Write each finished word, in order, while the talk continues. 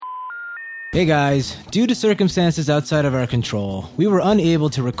Hey guys, due to circumstances outside of our control, we were unable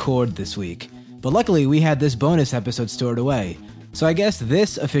to record this week. But luckily we had this bonus episode stored away. So I guess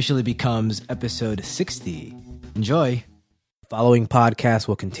this officially becomes episode 60. Enjoy. The following podcast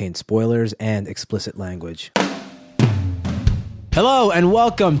will contain spoilers and explicit language. Hello and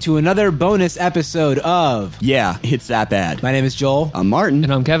welcome to another bonus episode of Yeah, it's that bad. My name is Joel. I'm Martin.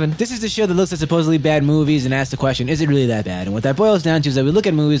 And I'm Kevin. This is the show that looks at supposedly bad movies and asks the question, is it really that bad? And what that boils down to is that we look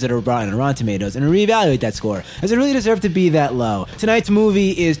at movies that are brought in Rotten Tomatoes and reevaluate that score. Does it really deserve to be that low? Tonight's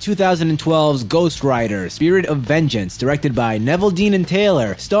movie is 2012's Ghost Rider, Spirit of Vengeance, directed by Neville Dean and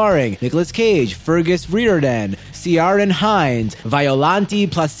Taylor, starring Nicolas Cage, Fergus Reardon, Ciarán Hinds, Violante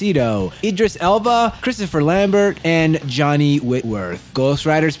Placido, Idris Elba, Christopher Lambert, and Johnny Whitworth. Ghost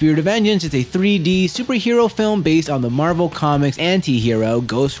Rider Spirit of Vengeance is a 3D superhero film based on the Marvel Comics anti-hero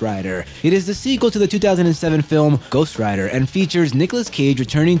Ghost Rider. It is the sequel to the 2007 film Ghost Rider and features Nicolas Cage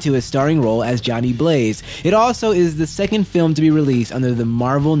returning to his starring role as Johnny Blaze. It also is the second film to be released under the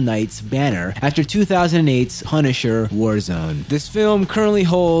Marvel Knights banner after 2008's Punisher Warzone. This film currently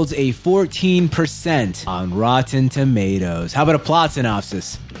holds a 14% on Rotten Tomatoes. How about a plot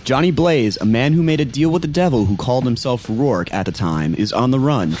synopsis? Johnny Blaze, a man who made a deal with the devil who called himself Rourke at the time, is on the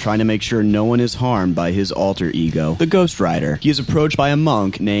run, trying to make sure no one is harmed by his alter ego, the Ghost Rider. He is approached by a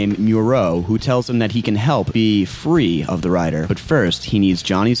monk named Moreau, who tells him that he can help be free of the Rider. But first, he needs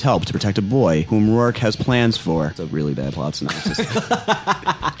Johnny's help to protect a boy whom Rourke has plans for. It's a really bad plot synopsis.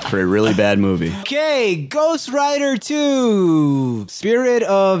 For a really bad movie. Okay, Ghost Rider 2, Spirit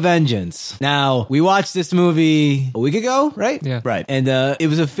of Vengeance. Now, we watched this movie a week ago, right? Yeah. Right. And it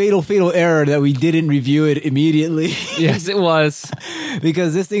was a fatal error that we didn't review it immediately. Yes, it was.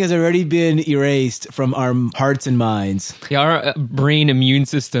 Because this thing has already been erased from our hearts and minds. Yeah, our brain immune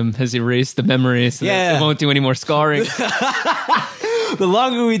system has erased the memories so that it won't do any more scarring. The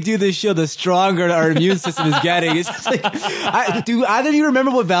longer we do this show, the stronger our immune system is getting. It's just like, do either of you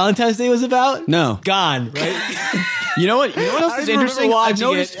remember what Valentine's Day was about? No. Gone, right? You know what else is interesting?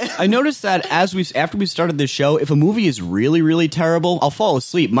 I noticed that after we started this show, if a movie is really, really terrible, I'll fall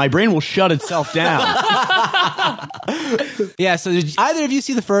asleep. My brain will shut itself down. Yeah, so did either of you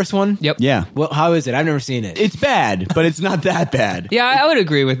see the first one? Yep. Yeah. Well, how is it? I've never seen it. It's bad, but it's not that bad. Yeah, I would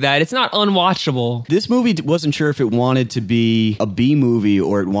agree with that. It's not unwatchable. This movie wasn't sure if it wanted to be a B movie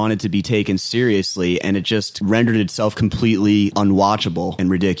or it wanted to be taken seriously, and it just rendered itself completely unwatchable and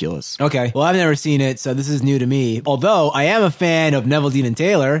ridiculous. Okay. Well, I've never seen it, so this is new to me. Although I am a fan of Neville Dean and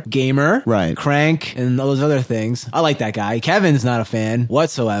Taylor, Gamer, right, Crank, and all those other things. I like that guy. Kevin's not a fan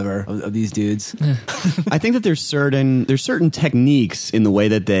whatsoever of these dudes. I think that there's certain techniques in the way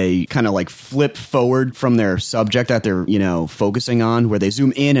that they kind of like flip forward from their subject that they're, focusing on, where they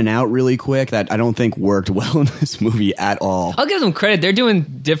zoom in and out really quick, that I don't think worked well in this movie at all. I'll give them credit. They're doing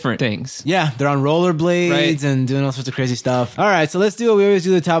different things. Yeah, they're on rollerblades and doing all sorts of crazy stuff. All right, so let's do what we always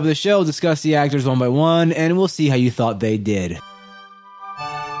do at the top of the show, discuss the actors one by one, and we'll see how you thought they did.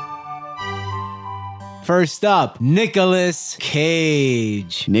 First up, Nicolas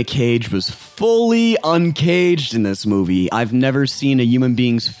Cage. Nick Cage was fully uncaged in this movie. I've never seen a human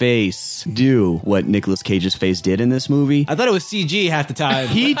being's face do what Nicolas Cage's face did in this movie. I thought it was CG half the time.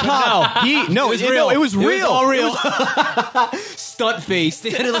 It was real. It was all real. Stunt face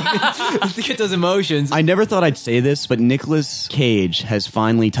to get those emotions. I never thought I'd say this, but Nicolas Cage has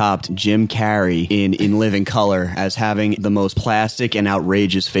finally topped Jim Carrey in Living Color as having the most plastic and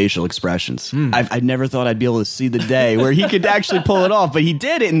outrageous facial expressions. I never thought I'd be able to see the day where he could actually pull it off, but he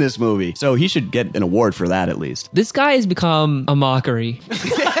did it in this movie. So he should get an award for that at least. This guy has become a mockery.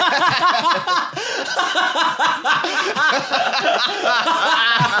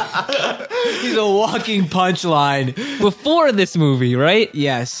 He's a walking punchline. Before this movie, right?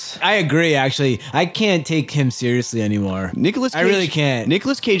 Yes. I agree, actually. I can't take him seriously anymore. I really can't.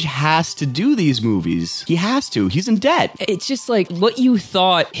 Nicolas Cage has to do these movies. He has to. He's in debt. It's just like what you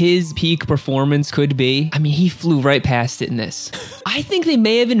thought his peak performance could be. I mean, he flew right past it in this. I think they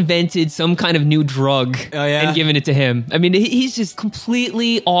may have invented some kind of new drug and given it to him. I mean, he's just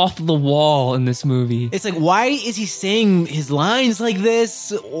completely off the wall in this movie. It's like, why is he saying his lines like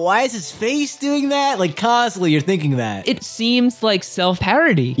this? Why is his face doing that? Like, constantly you're thinking that. It seems like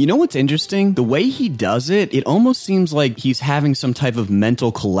self-parody. You know what's interesting? The way he does it, it almost seems like he's having some type of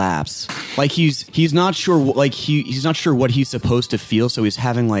mental collapse. Like he's not sure, like he's not sure what he's supposed to feel, so he's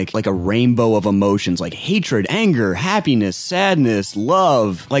having like a rainbow of emotions, like hatred, anger, happiness, sadness,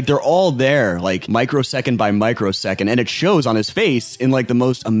 love. Like they're all there, like microsecond by microsecond, and it shows on his face in like the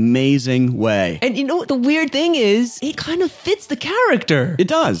most amazing way. And you know what the weird thing is, it kind of fits the character. It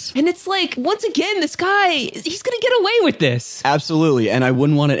does. And it's like, once again, this guy, he's going to get away with this. Absolutely, and I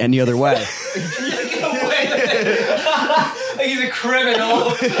wouldn't want it any other way. Like he's a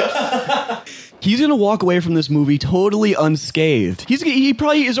criminal. He's gonna walk away from this movie totally unscathed. He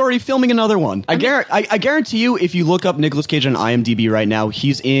probably is already filming another one. I guarantee you, if you look up Nicolas Cage on IMDb right now,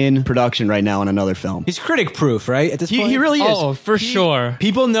 he's in production right now on another film. He's critic-proof, right? At this point, He really is. Oh, for sure.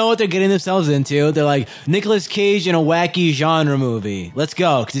 People know what they're getting themselves into. They're like, Nicolas Cage in a wacky genre movie. Let's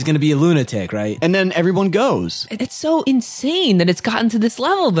go, because he's going to be a lunatic, right? And then everyone goes. It's so insane that it's gotten to this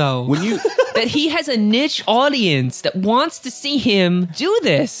level, though. When you that he has a niche audience that wants to see him do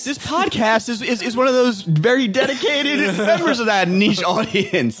this. This podcast is one of those very dedicated members of that niche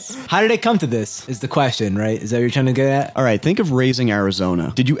audience. How did it come to this, is the question, right? Is that what you're trying to get at? All right, think of Raising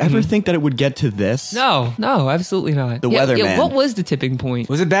Arizona. Did you ever think that it would get to this? No, absolutely not. The Weatherman. What was the tipping point?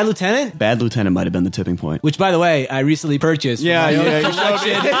 Was it Bad Lieutenant? Bad Lieutenant might have been the tipping point. Which, by the way, I recently purchased. Yeah, for my own you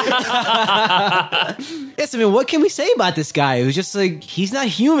collection. Yes, I mean, what can we say about this guy? It was just like, he's not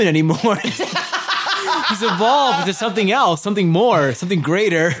human anymore. He's evolved into something else, something more, something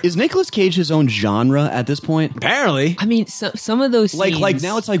greater. Is Nicolas Cage his own genre at this point? Apparently. I mean, some of those scenes... Like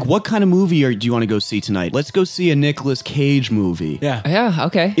now it's like, what kind of movie do you want to go see tonight? Let's go see a Nicolas Cage movie. Yeah. Yeah,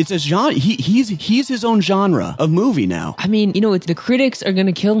 okay. It's a genre. He's his own genre of movie now. I mean, the critics are going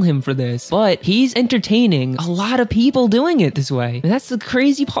to kill him for this, but he's entertaining a lot of people doing it this way. And that's the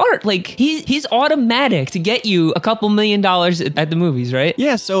crazy part. Like, he's automatic to get you a couple $1 million at the movies, right?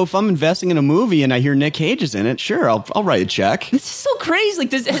 Yeah, so if I'm investing in a movie and I hear Nick Cage is in it, sure, I'll write a check. This is so crazy.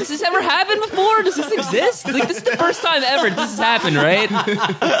 Like, has this ever happened before? Does this exist? Like, this is the first time ever this has happened, right?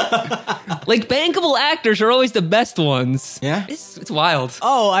 Like, bankable actors are always the best ones. Yeah? It's wild.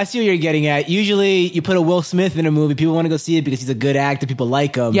 Oh, I see what you're getting at. Usually, you put a Will Smith in a movie, people want to go see it because he's a good actor, people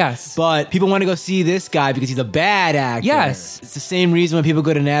like him. Yes. But people want to go see this guy because he's a bad actor. Yes. It's the same reason when people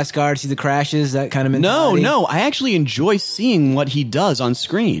go to NASCAR to see the crashes, that kind of mentality. No, I actually enjoy seeing what he does on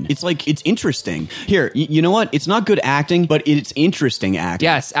screen. It's like, it's interesting. Here, you know what? It's not good acting, but it's interesting acting.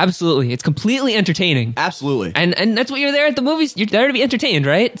 Yes, absolutely. It's completely entertaining. Absolutely. And that's what you're there at the movies. You're there to be entertained,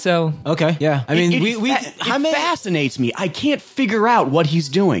 right? So Okay, yeah. I mean, it fascinates me. I can't figure out what he's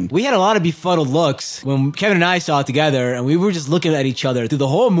doing. we had a lot of befuddled looks when Kevin and I saw it together, and we were just looking at each other through the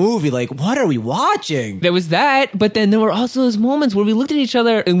whole movie like, what are we watching? there was that, but then there were also those moments where we looked at each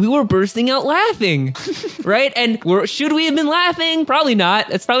other and we were bursting out laughing, right? And should we have been laughing? Probably not.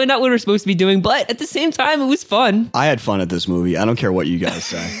 That's probably not what we're supposed to be doing, but at the same time, it was fun. I had fun at this movie. I don't care what you guys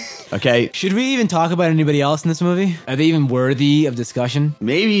say. Okay? Should we even talk about anybody else in this movie? Are they even worthy of discussion?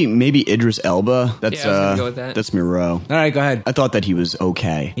 Maybe Idris Elba. That's Yeah, I was gonna go with that. That's Miro. All right, go ahead. I thought that he was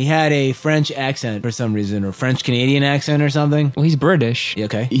okay. He had a French accent for some reason, or French-Canadian accent or something. Well, he's British. Yeah,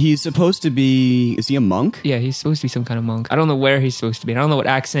 okay. He's supposed to be... Is he a monk? Yeah, he's supposed to be some kind of monk. I don't know where he's supposed to be. I don't know what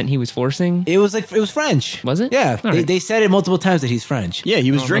accent he was forcing. It was French. Was it? Yeah. All right. They said it multiple times that he's French. Yeah,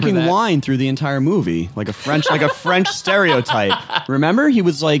 he was drinking that. wine through the entire movie, like a French stereotype. Remember, he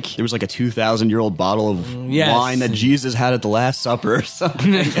was like, there was like a 2,000-year-old bottle of Yes. wine that Jesus had at the Last Supper or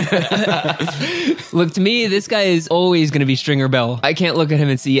something. Look, to me, this guy is always going to be Stringer Bell. I can't look at him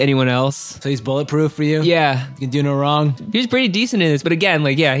and see anyone else. So he's bulletproof for you? Yeah, You can do no wrong? he was pretty decent in this, but again,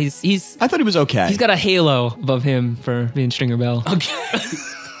 like, yeah, he's I thought he was okay. got a halo above him for being Stringer Bell. Okay.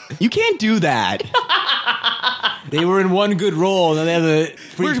 You can't do that. They were in one good role, and then they have a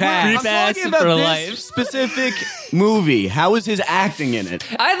free pass. I'm talking about for this life. specific movie. How was his acting in it?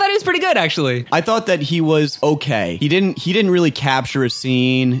 I thought he was pretty good, actually. I thought that he was okay. He didn't really capture a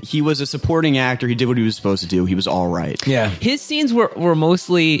scene. He was a supporting actor. He did what he was supposed to do. He was all right. Yeah. His scenes were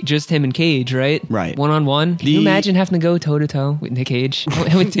mostly just him and Cage, right? Right. One-on-one. Can you imagine having to go toe-to-toe with Nick Cage?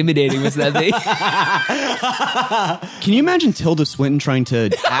 How intimidating was that be? Can you imagine Tilda Swinton trying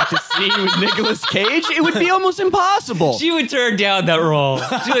to act a scene with Nicolas Cage? It would be almost impossible. She would turn down that role.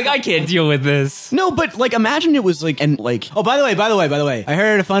 She's like, I can't deal with this. No, but like imagine it was like Oh, by the way, I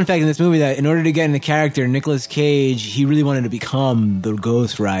heard a fun fact in this movie that in order to get in the character, Nicolas Cage, he really wanted to become the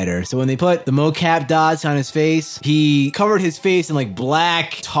Ghost Rider. So when they put the mocap dots on his face, he covered his face in like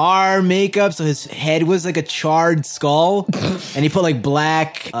black tar makeup, so his head was like a charred skull, and he put like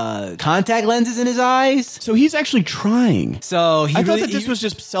black contact lenses in his eyes. so he's actually trying. So I thought that this was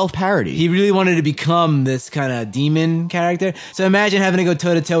just self-parody. He really wanted to become this kind of demon character. So imagine having to go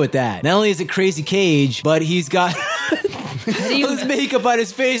toe-to-toe with that. Not only is it Crazy Cage, but he's got all his makeup on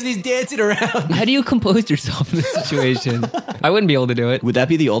his face and he's dancing around. How do you compose yourself in this situation? I wouldn't be able to do it. Would that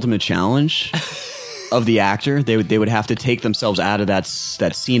be the ultimate challenge? of the actor. They would have to take themselves out of that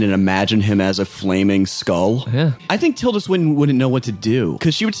scene and imagine him as a flaming skull. Yeah. I think Tilda Swinton wouldn't know what to do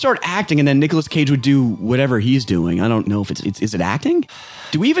because she would start acting and then Nicolas Cage would do whatever he's doing. I don't know if is it acting?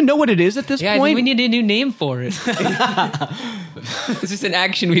 Do we even know what it is at this Yeah, point? I think we need a new name for it. This is an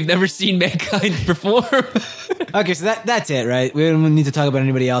action we've never seen mankind perform. Okay, so that's it, right? We don't need to talk about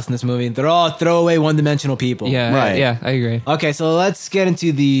anybody else in this movie. They're all throwaway, one-dimensional people. Yeah, Right. Yeah, I agree. Okay, so let's get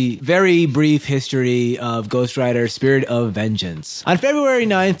into the very brief history of Ghost Rider Spirit of Vengeance. On February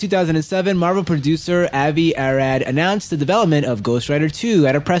 9th, 2007, Marvel producer Avi Arad announced the development of Ghost Rider 2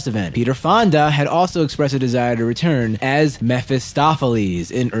 at a press event. Peter Fonda had also expressed a desire to return as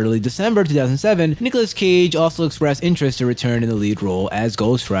Mephistopheles. In early December 2007, Nicolas Cage also expressed interest to return in the lead role as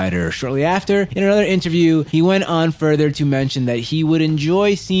Ghost Rider. Shortly after, in another interview, he went on further to mention that he would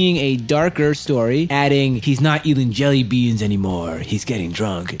enjoy seeing a darker story, adding, "He's not eating jelly beans anymore, he's getting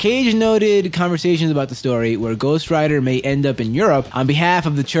drunk." Cage noted conversations about the story where Ghost Rider may end up in Europe on behalf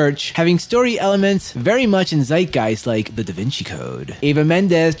of the church, having story elements very much in zeitgeist like the Da Vinci Code. Eva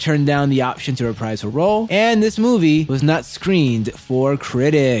Mendes turned down the option to reprise her role, and this movie was not screened for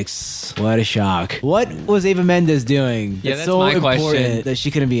critics. What a shock. What was Eva Mendes doing? Yeah, It's that's so my important question. that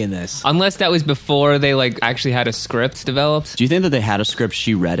she couldn't be in this. Unless that was before they actually had a script developed. Do you think that they had a script,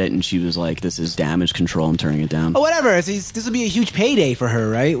 she read it, and she was like, this is damage control, I'm turning it down? Oh, whatever. This will be a huge payday for her,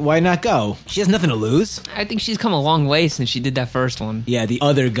 right? Why not go? She has nothing to lose. I think she's come a long way since she did that first one. Yeah, the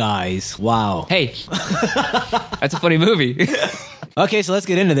other guys. Wow. Hey, that's a funny movie. Okay, so let's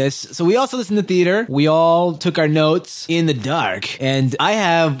get into this. So we also listened to theater. We all took our notes in the dark. And I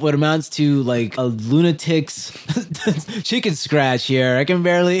have what amounts to like a lunatic's chicken scratch here. I can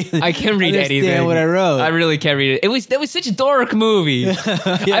barely I can't read understand anything. what I wrote. I really can't read it. That was such a dark movie.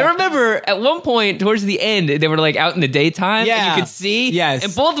 I remember at one point towards the end, they were like out in the daytime, Yeah. and you could see. Yes.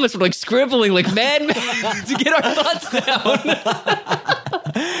 And both of us were like scribbling like madmen to get our thoughts down.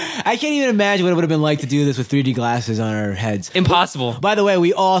 I can't even imagine what it would have been like to do this with 3D glasses on our heads. Impossible. By the way,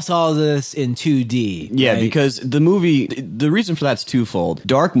 we all saw this in 2D. Yeah, right? because the reason for that's twofold.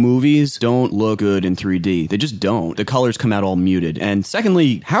 Dark movies don't look good in 3D. They just don't. The colors come out all muted. And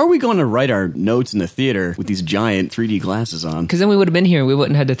secondly, how are we going to write our notes in the theater with these giant 3D glasses on? Because then we would have been here. We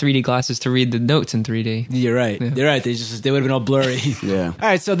wouldn't have had the 3D glasses to read the notes in 3D. You're right. Yeah. You're right. They would have been all blurry. Yeah. All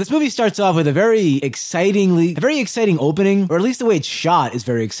right, so this movie starts off with a very exciting opening, or at least the way it's shot is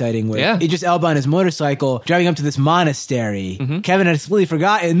very exciting. With Yeah. Idris Elba on his motorcycle driving up to this monastery. Kevin had completely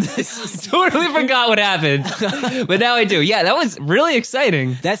forgotten this. Totally forgot what happened. But now I do. Yeah, that was really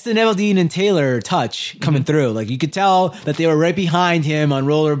exciting. That's the Neville Dean and Taylor touch coming through. Like you could tell that they were right behind him on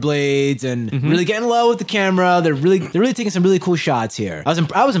rollerblades and really getting low with the camera. They're really taking some really cool shots here.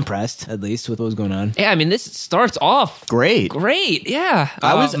 I was impressed, at least, with what was going on. Yeah, I mean, this starts off Great. yeah.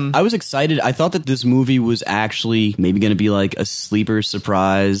 I was excited. I thought that this movie was actually maybe going to be like a sleeper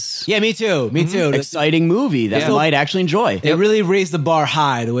surprise. Yeah, me too. Me too. Exciting movie that I might actually enjoy. It really raised the bar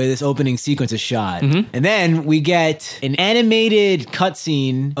high the way this opening sequence is shot. And then we get an animated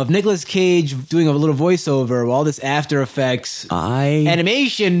cutscene of Nicolas Cage doing a little voiceover while all this After Effects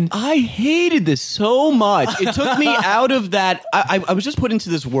animation. I hated this so much. It took me out of that. I was just put into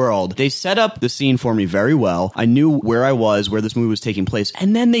this world. They set up the scene for me very well. I knew where I was, where this movie was taking place.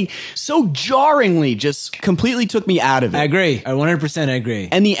 And then they so jarringly just completely took me out of it. I agree. I 100% agree.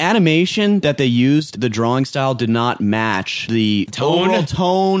 And the animation that they used, the drawing style, did not match the overall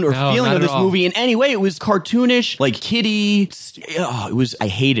tone or No, feeling not of at this all. movie in any way. It was cartoonish, like kiddie. I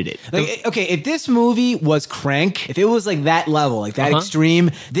hated it. Like, okay, if this movie was Crank, if it was like that level, like that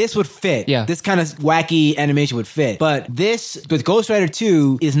extreme, this would fit. Yeah. This kind of wacky animation would fit. But this, with Ghost Rider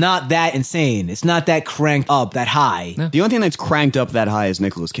 2, is not that insane. It's not that cranked up, that high. No. The only thing that's cranked up that high is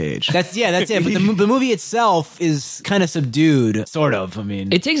Nicolas Cage. That's it. But the movie itself is kind of subdued, sort of. I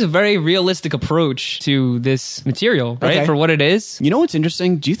mean, It takes a very realistic approach to this material, right? Okay. For what it is. You know what's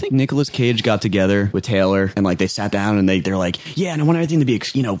interesting? Do you think Nicolas Cage got together with Taylor and like they sat down and they're like, yeah, and I want everything to be,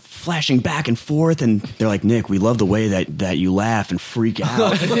 flashing back and forth. And they're like, Nick, we love the way that you laugh and freak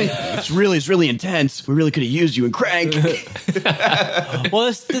out. It's really intense. We really could have used you in Crank. well,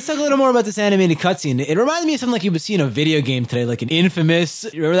 let's talk a little more about this animated cutscene. It reminded me of something like you would see in a video game today, like an Infamous.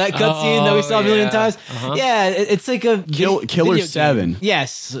 Remember that cutscene that we saw a million times? Yeah, it's like a Killer video 7. game.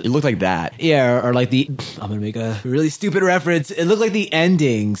 Yes. It looked like that. Yeah, or like I'm gonna make a really stupid reference. It looked like the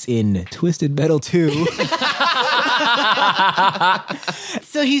endings in Twisted Metal 2.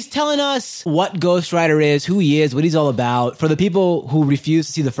 So he's telling us what Ghost Rider is, who he is, what he's all about. For the people who refuse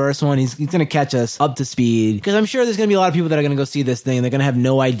to see the first one, he's going to catch us up to speed. Because I'm sure there's going to be a lot of people that are going to go see this thing and they're going to have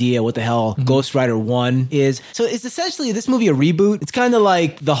no idea what the hell Ghost Rider 1 is. So it's essentially this movie a reboot. It's kind of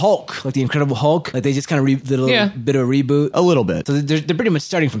like the Hulk, like the Incredible Hulk. Like they just kind of did a little bit of a reboot. A little bit. So they're pretty much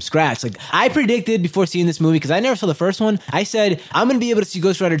starting from scratch. Like I predicted before seeing this movie, because I never saw the first one, I said I'm going to be able to see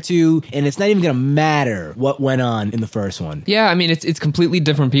Ghost Rider 2 and it's not even going to matter what went on in the first one. Yeah, I mean it's completely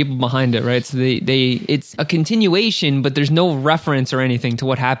different people behind it, right? So it's a continuation, but there's no reference or anything to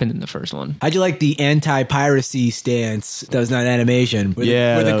what happened in the first one. How'd you like the anti-piracy stance that was not animation?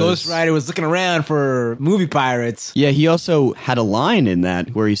 Where the Ghost Rider was looking around for movie pirates. Yeah, he also had a line in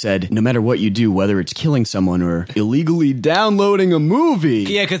that where he said, no matter what you do, whether it's killing someone or illegally downloading a movie.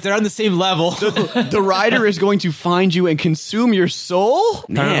 Yeah, because they're on the same level. The rider is going to find you and consume your soul?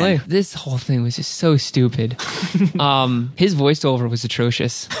 Apparently. This whole thing was just so stupid. His voiceover was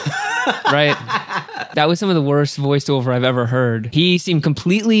atrocious. Right? That was some of the worst voiceover I've ever heard. He seemed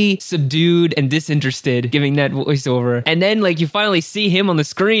completely subdued and disinterested giving that voiceover. And then, like, you finally see him on the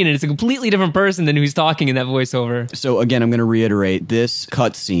screen and it's a completely different person than who's talking in that voiceover. So, again, I'm going to reiterate, this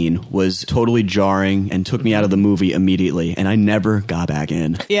cutscene was totally jarring and took me out of the movie immediately, and I never got back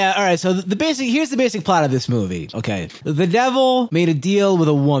in. Yeah, all right, so here's the basic plot of this movie. Okay. The devil made a deal with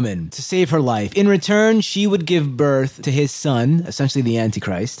a woman to save her life. In return, she would give birth to his son, essentially the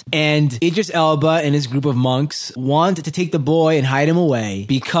Antichrist. And Idris Elba and his group of monks want to take the boy and hide him away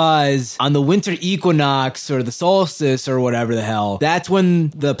because on the winter equinox or the solstice or whatever the hell, that's when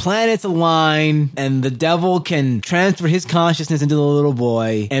the planets align and the devil can transfer his consciousness into the little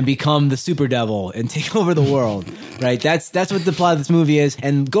boy and become the super devil and take over the world. Right? That's what the plot of this movie is.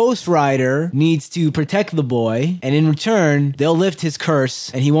 And Ghost Rider needs to protect the boy, and in return, they'll lift his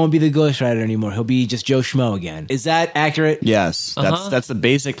curse and he won't be the Ghost Rider anymore. He'll be just Joe Schmo again. Is that accurate? Yes. That's the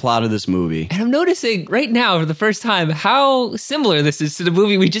basic plot of this movie. And I'm noticing right now for the first time how similar this is to the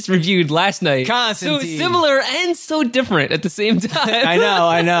movie we just reviewed last night. Constantine. So similar and so different at the same time.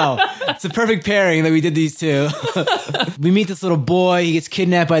 I know. It's a perfect pairing that we did these two. We meet this little boy. He gets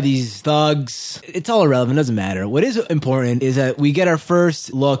kidnapped by these thugs. It's all irrelevant. It doesn't matter. What is important is that we get our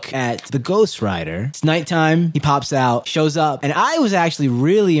first look at the Ghost Rider. It's nighttime. He pops out, shows up. And I was actually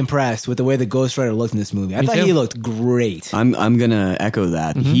really impressed with the way the Ghost Rider looked in this movie. I thought he looked great. I'm going to echo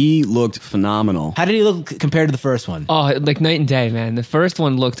that. He looked phenomenal. How did he look compared to the first one? Oh, like night and day, man. The first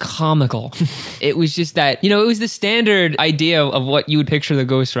one looked comical. It was just that, it was the standard idea of what you would picture the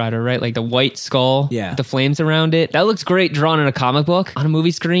Ghost Rider, right? Like the white skull, with the flames around it. That looks great drawn in a comic book. On a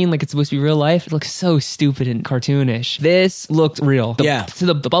movie screen, like it's supposed to be real life, it looks so stupid and cartoonish. This looked real. So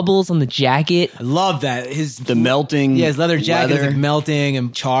the bubbles on the jacket. I love that. The melting. Yeah, his leather jacket is like melting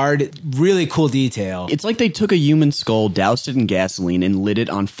and charred. Really cool detail. It's like they took a human skull, doused it in gasoline, and lit it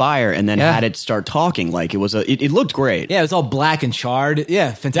on fire, and then had it start talking. Like it looked great. Yeah, it was all black and charred.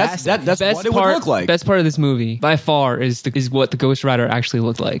 Yeah, fantastic. That's what it would look like. Best part of this movie, by far, is what the Ghost Rider actually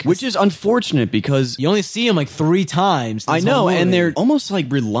looked like. Which is unfortunate because you only see him like 3 times. I know, and they're almost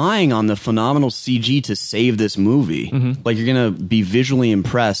like relying on the phenomenal CG to save this movie. Like you're gonna be visually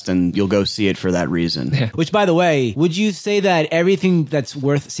impressed, and you'll go see it for that reason. Yeah. Which, by the way, would you say that everything that's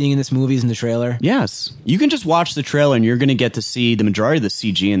worth seeing in this movie is in the trailer? Yes, you can just watch the trailer, and you're gonna get to see the majority of the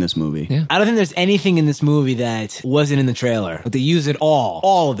CG in this movie. Yeah. I don't think there's anything in this movie that wasn't in the trailer. Like they use it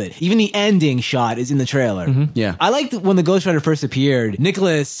all of it. Even the ending shot is in the trailer. Yeah, I liked when the Ghost Rider first appeared.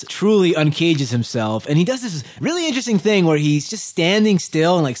 Nicholas truly uncages himself, and he does this really interesting thing where he's just standing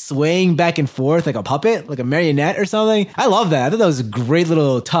still and like swaying back and forth like a puppet, like a marionette or something. I love that. I thought that was a great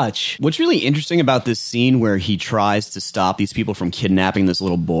little touch. What's really interesting about this scene where he tries to stop these people from kidnapping this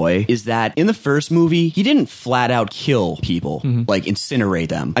little boy is that in the first movie, he didn't flat out kill people, like incinerate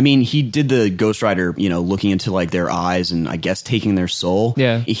them. I mean, he did the Ghost Rider, looking into like their eyes and I guess taking their soul.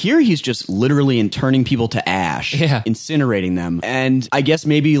 Yeah. Here he's just literally turning people to ash, incinerating them. And I guess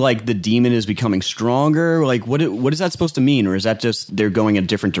maybe like the demon is becoming stronger. Like what is that supposed to mean? Or is that just they're going a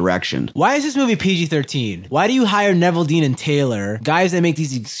different direction? Why is this movie PG-13? Why do you hire Neville Dean and Taylor, guys that make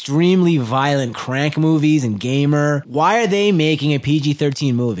these extremely violent crank movies and gamer? Why are they making a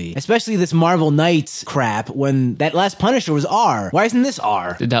PG-13 movie? Especially this Marvel Knights crap when that last Punisher was R. Why isn't this R?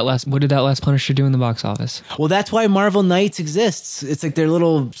 What did that last Punisher do in the box office? Well, that's why Marvel Knights exists. It's like their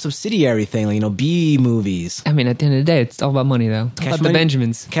little subsidiary thing, like, B movies. I mean, at the end of the day, it's all about money, though. It's about the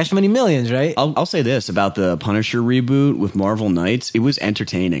Benjamins. Cash Money Millions, right? I'll say this about the Punisher reboot with Marvel Knights. It was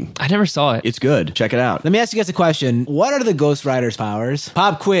entertaining. I never saw it. It's good. Check it out. Let me ask you guys a question. What are the Ghost Rider's powers?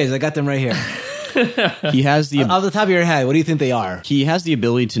 Pop quiz. I got them right here. He has the Off the top of your head, what do you think they are? He has the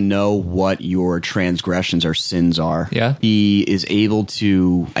ability to know what your transgressions or sins are. Yeah. He is able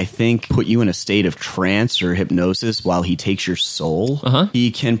to, I think, put you in a state of trance or hypnosis while he takes your soul.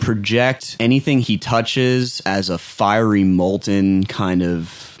 He can project anything he touches as a fiery, molten kind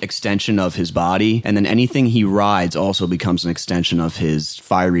of extension of his body, and then anything he rides also becomes an extension of his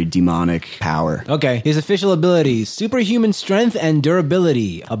fiery demonic power. Okay. His official abilities: superhuman strength and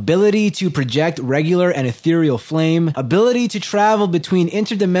durability, ability to project regular and ethereal flame, ability to travel between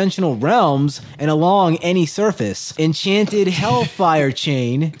interdimensional realms and along any surface, enchanted hellfire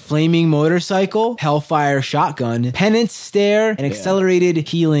chain, flaming motorcycle, hellfire shotgun, penance stare, and accelerated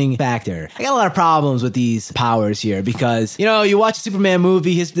healing factor. I got a lot of problems with these powers here because, you watch a Superman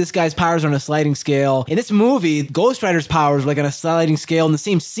movie, this guy's powers are on a sliding scale. In this movie, Ghost Rider's powers are like on a sliding scale in the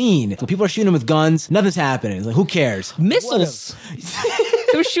same scene. So people are shooting him with guns. Nothing's happening. It's like, who cares? Missiles.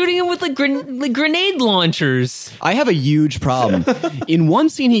 They were shooting him with like grenade launchers. I have a huge problem. In one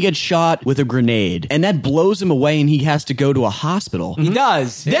scene, he gets shot with a grenade, and that blows him away, and he has to go to a hospital. He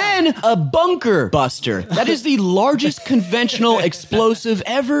does. Then a bunker buster, that is the largest conventional explosive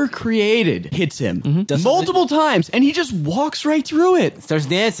ever created, hits him multiple times, and he just walks right through it. Starts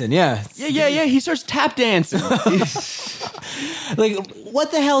dancing, yeah. Yeah. He starts tap dancing. Like,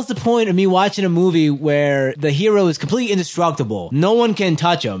 what the hell is the point of me watching a movie where the hero is completely indestructible? No one can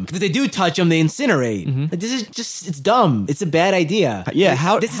touch him. If they do touch him, they incinerate. Like, this is just, it's dumb. It's a bad idea. Yeah,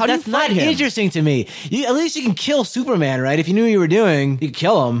 how do that's you not fight him? interesting to me. At least you can kill Superman, right? If you knew what you were doing, you could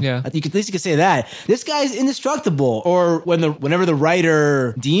kill him. Yeah. At least you could say that. This guy's indestructible. Or whenever the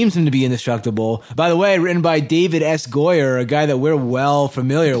writer deems him to be indestructible. By the way, written by David S. Goyer, a guy that we're well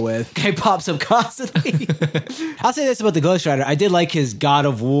familiar with. Guy pops up constantly. I'll say this about the Ghost Rider. I did like his God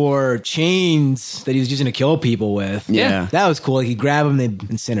of War chains that he was using to kill people with. Yeah. That was cool. Like, he'd grab them, they'd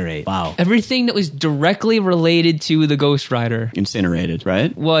incinerate. Wow. Everything that was directly related to the Ghost Rider Incinerated,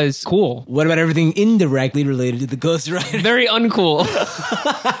 right? was cool. What about everything indirectly related to the Ghost Rider? Very uncool.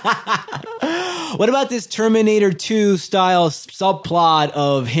 What about this Terminator 2 style subplot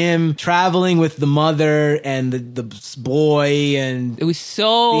of him traveling with the mother and the boy and... It was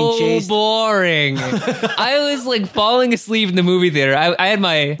so boring. I was like falling asleep in the movie theater. I had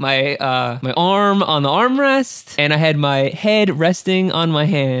my arm on the armrest, and I had my head resting on my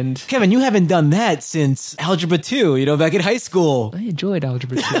hand. Kevin, you haven't done that since Algebra 2, back in high school. I enjoyed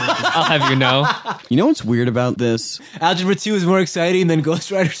Algebra 2. I'll have you know. You know what's weird about this? Algebra 2 is more exciting than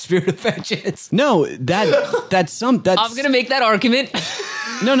Ghost Rider Spirit of Vengeance. No, that's I'm gonna make that argument.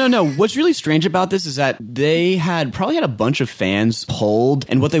 No. What's really strange about this is that they probably had a bunch of fans polled,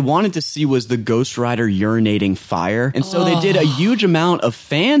 and what they wanted to see was the Ghost Rider urinating fire. And so they did a huge amount of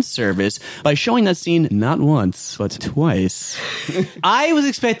fan service by showing that scene not once, but twice. I was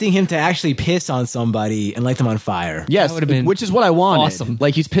expecting him to actually piss on somebody and light them on fire. Yes, That would've been which is what I wanted. awesome.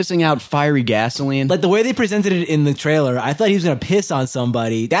 Like, he's pissing out fiery gasoline. Like, the way they presented it in the trailer, I thought he was going to piss on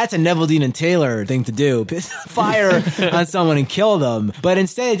somebody. That's a Neville Dean and Taylor thing to do. Piss fire on someone and kill them. But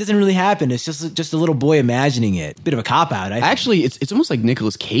instead, it doesn't really happen. It's just a little boy imagining it. Bit of a cop-out. Actually, it's almost like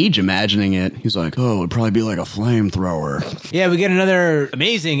Nicolas Cage imagining it. He's like, oh, it'd probably be like a flamethrower. Yeah, we get another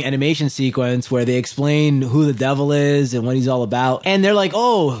amazing animation sequence where they explain who the devil is and what he's all about. And they're like,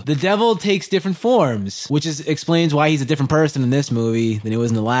 oh, the devil takes different forms, which explains why he's a different person in this movie than he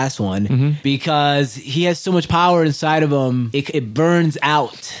was in the last one. Because he has so much power inside of him, it burns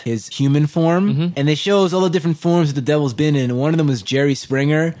out his human form. And they shows all the different forms that the devil's been in. One of them was Jerry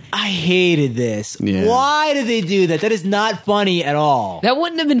Springer. I hated this. Yeah. Why did they do that? That is not funny at all. That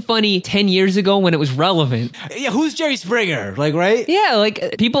wouldn't have been funny 10 years ago when it was relevant. Yeah, who's Jerry Springer? Like, right? Yeah,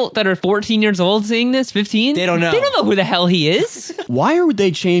 like people that are 14 years old seeing this, 15, They don't know. They don't know who the hell he is. Why are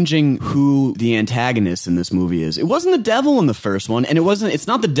they changing who the antagonist in this movie is? It wasn't the devil in the first one, and it's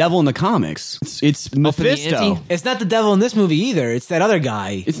not the devil in the comics. It's Mephisto. ante? It's not the devil in this movie either. It's that other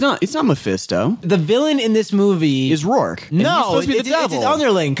guy. It's not Mephisto. The villain in this movie Is Rourke. And he's No, supposed to be the it's devil. his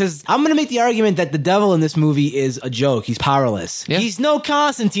underling. Because I'm going to make the argument that the devil in this movie is a joke. He's powerless. Yeah. He's no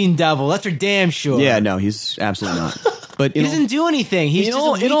Constantine devil. That's for damn sure. Yeah, no, he's absolutely not. But He doesn't do anything. He's just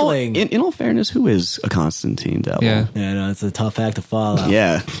a weakling. in all fairness, who is a Constantine devil? Yeah. Yeah, no, it's a tough act to follow.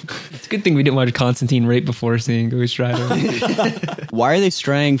 Yeah. It's a good thing we didn't watch Constantine right before seeing Ghost Rider. Why are they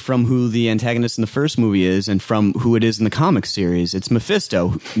straying from who the antagonist in the first movie is and from who it is in the comic series? It's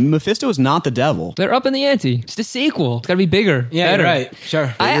Mephisto. Mephisto is not the devil. They're up in the ante. It's a sequel. It's got to be bigger. Yeah, better. right.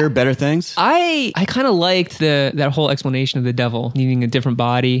 Sure. Bigger, better things? I kind of liked that whole explanation of the devil needing a different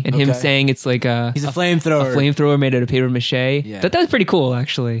body and him Okay. saying it's like He's a flamethrower. a flamethrower made out of paper mache. Yeah. That was pretty cool,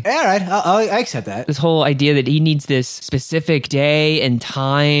 actually. All right. I accept that. This whole idea that he needs this specific day and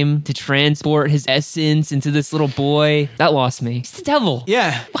time to transport his essence into this little boy. That lost me. He's the devil.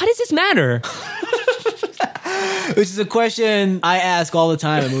 Yeah. Why does this matter? Which is a question I ask all the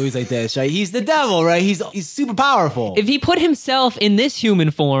time in movies like this, right? He's the devil, right? He's super powerful. If he put himself in this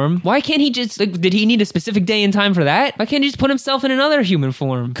human form, why can't he just, like, did he need a specific day and time for that? Why can't he just put himself in another human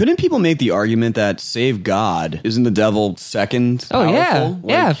form? Couldn't people make the argument that save God, isn't the devil second powerful? Yeah.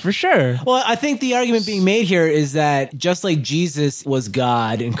 Yeah, for sure. Well, I think the argument being made here is that just like Jesus was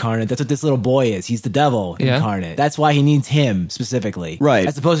God incarnate, that's what this little boy is. He's the devil incarnate. That's why he needs him specifically. Right.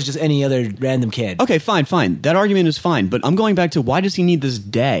 As opposed to just any other random kid. Okay, fine. That argument is fine, but I'm going back to why does he need this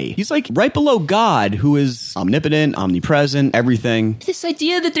day? He's like right below God, who is omnipotent, omnipresent, everything. This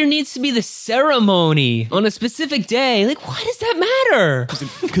idea that there needs to be the ceremony on a specific day, like, why does that matter?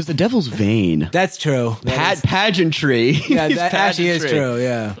 Because the devil's vain. That's true. Pageantry. Yeah, that actually is true,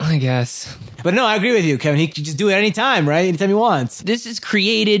 yeah. I guess. But no, I agree with you, Kevin. He can just do it anytime, right? Anytime he wants. This is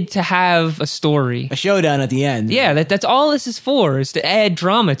created to have a story. A showdown at the end. Yeah, that's all this is for, is to add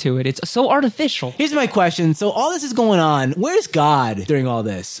drama to it. It's so artificial. Here's my question. So all this is going on. Where's God during all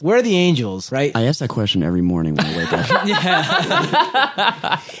this? Where are the angels, right? I ask that question every morning when I wake up.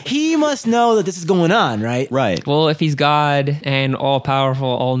 Yeah. He must know that this is going on, right? Right. Well, if he's God and all-powerful,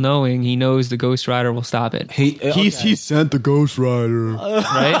 all-knowing, he knows the Ghost Rider will stop it. He sent the Ghost Rider.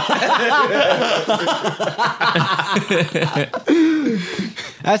 Right?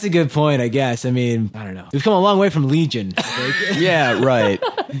 That's a good point, I guess. I mean, I don't know. We've come a long way from Legion. Yeah, right.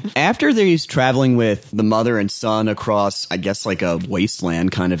 After he's traveling with the mother and son across, I guess, like a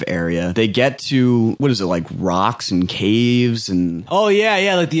wasteland kind of area, they get to, what is it, like rocks and caves and... Oh,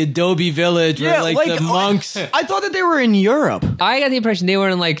 yeah, like the Adobe Village where, like the monks... I thought that they were in Europe. I got the impression they were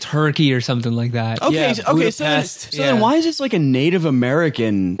in, like, Turkey or something like that. Okay, Yeah, so then why is this like a Native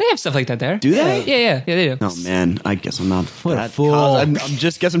American... They have stuff like that there. Do they? Yeah, they do. Oh, man, I guess I'm not... What a fool. I'm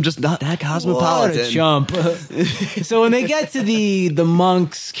just not that cosmopolitan. What a chump. So when they get to the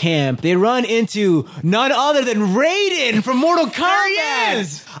monks' camp, they run into none other than Raiden from Mortal Kombat. There he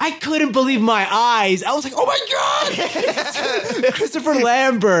is! I couldn't believe my eyes. I was like, oh my God! Christopher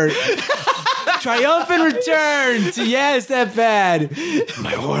Lambert. Triumphant return to, yes, that bad.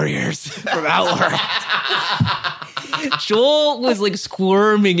 My warriors from Outlaw. Joel was like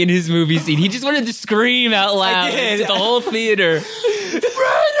squirming in his movie scene. He just wanted to scream out loud to the whole theater.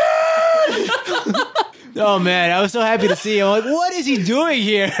 Oh man, I was so happy to see him. I'm like, what is he doing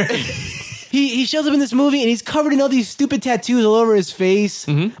here? He shows up in this movie and he's covered in all these stupid tattoos all over his face.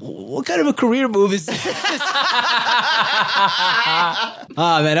 Mm-hmm. What kind of a career move is this?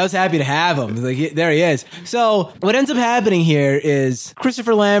 Oh man, I was happy to have him. Like, there he is. So what ends up happening here is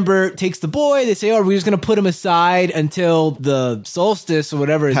Christopher Lambert takes the boy. They say, "Oh, we're just going to put him aside until the solstice or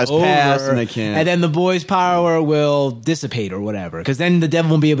whatever is over, passed and they can't." And then the boy's power will dissipate or whatever, because then the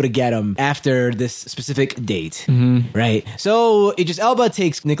devil won't be able to get him after this specific date, right? So Idris Elba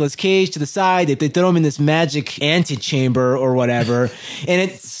takes Nicolas Cage to the side. They throw him in this magic antechamber or whatever, and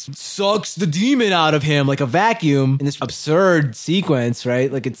it sucks the demon out of him like a vacuum in this absurd sequence,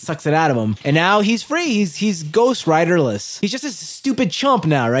 right? Like it sucks it out of him. And now he's free. He's Ghost Riderless. He's just a stupid chump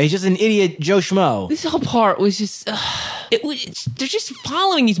now, right? He's just an idiot Joe Schmo. This whole part was just... they're just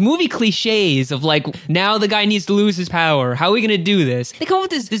following these movie cliches of like, now the guy needs to lose his power. How are we going to do this? They come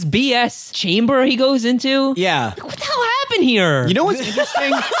up with this BS chamber he goes into. Yeah. Like, what the hell happened here? You know what's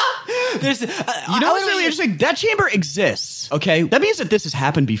interesting? There's, You know what's really interesting? That chamber exists, okay? That means that this has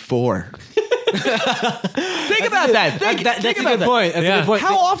happened before. Think about that. That's a good point. That's a good point.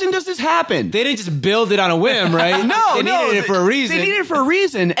 How often does this happen? They didn't just build it on a whim, right? No, they needed it for a reason. They needed it for a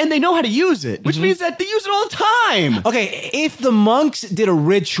reason, and they know how to use it, which means that they use it all the time. Okay, if the monks did a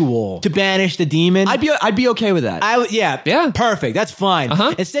ritual to banish the demon, I'd be okay with that. I would, yeah, perfect. That's fine.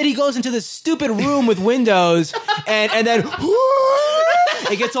 Instead, he goes into this stupid room with windows, and then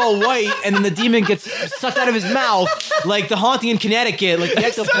it gets all white, and then the demon gets sucked out of his mouth like the Haunting in Connecticut, like the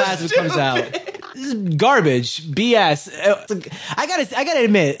ectoplasm comes out. This is garbage, BS. I gotta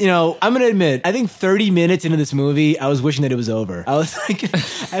admit, I'm gonna admit, I think 30 minutes into this movie, I was wishing that it was over. I was like,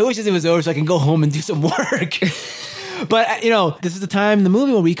 I wish that it was over so I can go home and do some work. But, this is the time in the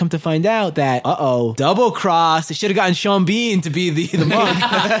movie where we come to find out that, double cross. They should have gotten Sean Bean to be the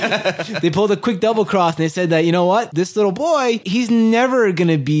monk. They pulled a quick double cross and they said that, you know what? This little boy, he's never going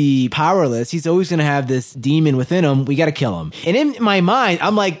to be powerless. He's always going to have this demon within him. We got to kill him. And in my mind,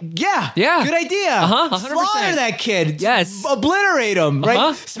 I'm like, yeah, good idea. 100%. Slaughter that kid. Yes. Obliterate him,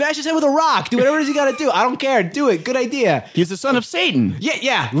 right? Smash his head with a rock. Do whatever it is you got to do. I don't care. Do it. Good idea. He's the son of Satan.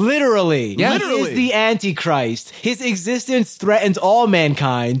 Yeah, literally. Yeah. He is the Antichrist. His existence threatens all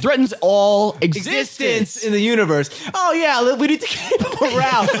mankind. Threatens all existence In the universe. Oh yeah, we need to keep him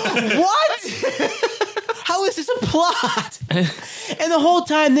around. What? How is this a plot? And the whole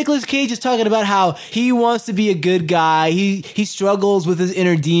time, Nicolas Cage is talking about how he wants to be a good guy. He struggles with his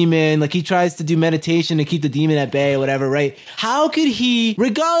inner demon. Like, he tries to do meditation to keep the demon at bay or whatever, right? How could he,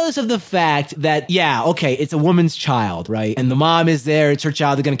 regardless of the fact that, yeah, okay, it's a woman's child, right? And the mom is there, it's her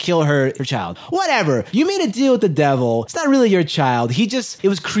child, they're gonna kill her child. Whatever. You made a deal with the devil. It's not really your child. It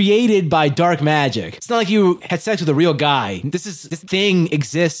was created by dark magic. It's not like you had sex with a real guy. This thing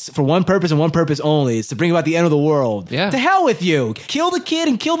exists for one purpose and one purpose only. It's to bring about the end of the world. Yeah. To hell with you. Kill the kid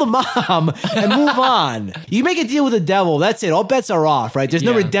and kill the mom and move on. You make a deal with the devil, that's it. All bets are off, right? There's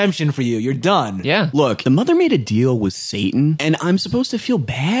no redemption for you. You're done. Yeah. Look, the mother made a deal with Satan, and I'm supposed to feel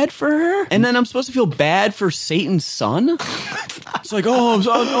bad for her? And then I'm supposed to feel bad for Satan's son? It's like,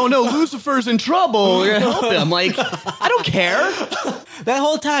 oh no, Lucifer's in trouble. Help him. Like, I don't care. That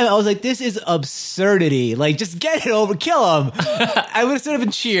whole time, I was like, this is absurdity. Like, just get it over. Kill him. I would have sort of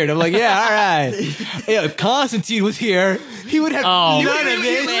been cheered. I'm like, yeah, all right. Yeah, if Constantine was here, he would have none of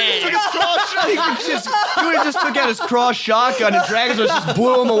this. He would have just took out his cross shotgun and Dragon's just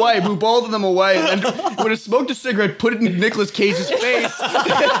blew him away, blew both of them away, and would have smoked a cigarette, put it in Nicolas Cage's face,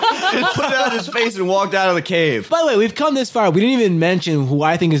 and put it out his face and walked out of the cave. By the way, we've come this far. We didn't even mention who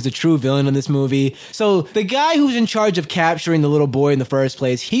I think is the true villain in this movie. So the guy who's in charge of capturing the little boy in the first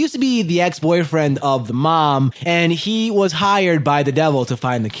place, he used to be the ex-boyfriend of the mom, and he was hired by the devil to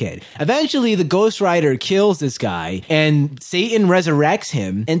find the kid. Eventually, the Ghost Rider kills this guy, and Satan resurrects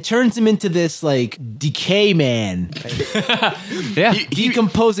him and turns him into this, like, decay man. Yeah.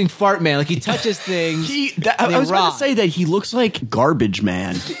 Decomposing fart man. Like, he touches things. I was about to say that he looks like Garbage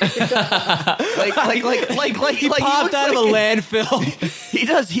Man. like he popped out of a landfill. He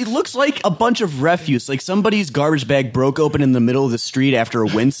does. He looks like a bunch of refuse. Like somebody's garbage bag broke open in the middle of the street after a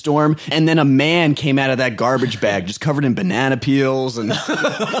windstorm, and then a man came out of that garbage bag just covered in banana peels and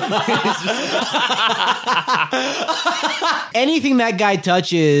anything that guy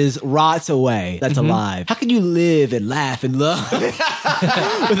touches rots away. That's alive. How can you live and laugh and love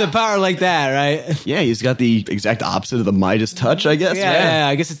with a power like that, right? Yeah, he's got the exact opposite of the Midas touch, I guess. Yeah,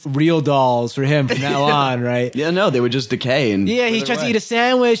 I guess it's real dolls for him from now on, right? Yeah, no, they would just decay. And yeah, he tries to eat a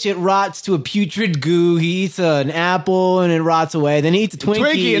sandwich, it rots to a putrid goo. He eats an apple and it rots away. Then he eats a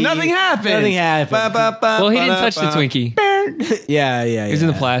Twinkie. And nothing happened. Nothing happened. Well, he didn't touch the Twinkie. Yeah. He was in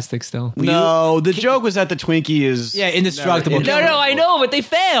the plastic still. No, the joke was that the Twinkie is... Yeah, indestructible. No, I know, but they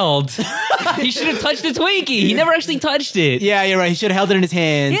failed. He should have touched the Twinkie. He never actually touched it. Yeah, you're right. He should have held it in his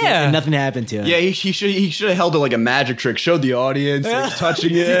hands. Yeah. And nothing happened to him. Yeah, he should have held it like a magic trick. Showed the audience like,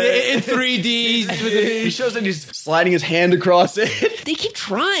 touching it in 3D. He shows that he's sliding his hand across it. They keep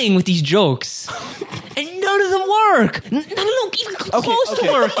trying with these jokes, and none of them work. None of them even close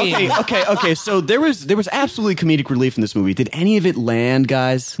to working. Okay. So there was absolutely comedic relief in this movie. Did any of it land,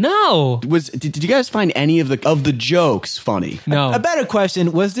 guys? No. Did you guys find any of the jokes funny? No. A better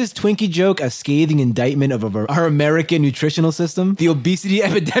question, was this Twinkie joke a scathing indictment of our American nutritional system? The obesity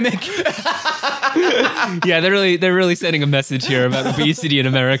epidemic? Yeah, they're really sending a message here about obesity in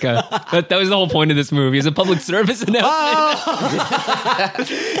America. That was the whole point of this movie. It's a public service announcement.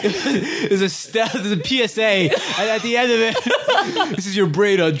 There's a PSA at the end of it. This is your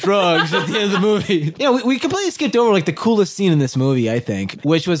brain on drugs at the end of the movie. You know, we completely skipped over like the coolest scene in this movie, I think,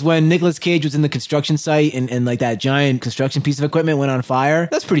 which was when Nicolas Cage was in the construction site and like that giant construction piece of equipment went on fire.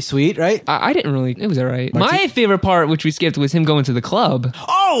 That's pretty sweet, right? I didn't really. It was all right. My favorite part, which we skipped, was him going to the club.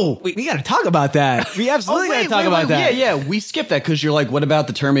 Oh, we got to talk about that. We absolutely got to talk about that. Yeah, we skipped that because you're like, what about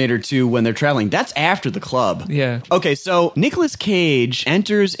the Terminator 2 when they're traveling? That's after the club. Yeah. Okay, so Nicolas Cage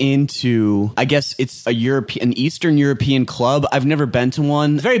enters into, I guess it's an Eastern European club. I've never been to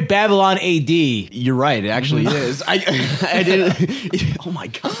one. It's very Babylon AD. You're right, it actually is. I didn't. Oh my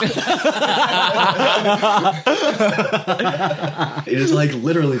god. It's like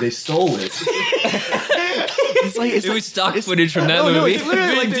literally they stole it. It was stock footage from that movie. No, it's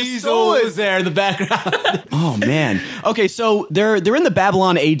literally like Diesel was there in the background. Oh man. Okay, so they're in the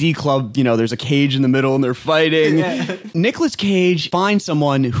Babylon AD club. You know, there's a cage in the middle and they're fighting. Yeah. Nicolas Cage finds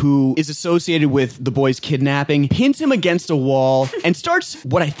someone who is associated with the boy's kidnapping, pins him against a wall, and starts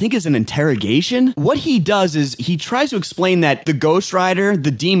what I think is an interrogation. What he does is he tries to explain that the Ghost Rider,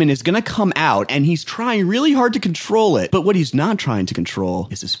 the demon, is gonna come out, and he's trying really hard to control it. But what he's not trying to control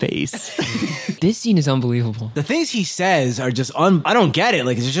is his face. This scene is unbelievable. the things he says are just I don't get it.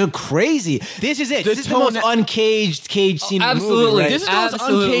 Like, it's just crazy. This is it. This is the most uncaged Cage scene in the movie. Absolutely. Right? This is the most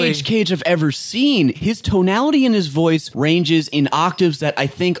uncaged Cage I've ever seen. His tonality in his voice ranges in octaves that I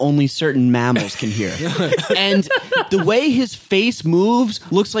think only certain mammals can hear. And the way his face moves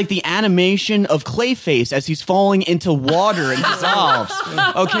looks like the animation of Clayface as he's falling into water and dissolves.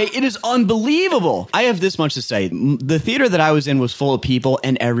 Okay, it is unbelievable. I have this much to say. The theater that I was in was full of people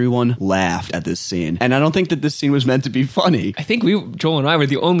and everyone laughed at this scene. And I don't think that this scene was meant to be funny. I think Joel and I were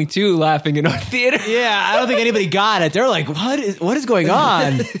the only two laughing in our theater. Yeah, I don't think anybody got it. They're like, what is going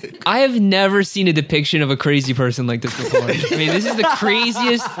on? I have never seen a depiction of a crazy person like this before. I mean, this is the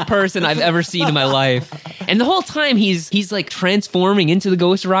craziest person I've ever seen in my life. And the whole time he's like transforming into the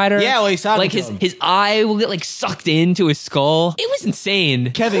Ghost Rider. Yeah, well, he's talking like to him. his eye will get like sucked into his skull. It was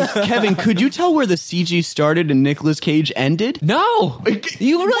insane. Kevin, could you tell where the CG started and Nicolas Cage ended? No,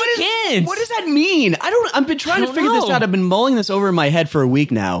 you really can't. What does that mean? I've been trying to figure this out. I've been mulling this over in my head for a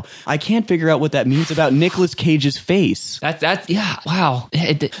week now. I can't figure out what that means about Nicolas Cage's face. That's yeah. Wow.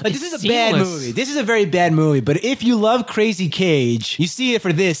 This is a bad movie. This is a very bad movie. But if you love Crazy Cage, you see it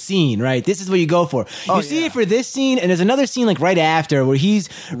for this scene, right? This is what you go for. You see it for this scene, and there's another scene like right after where he's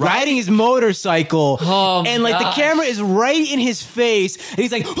riding his motorcycle, and like the camera is right in his face, and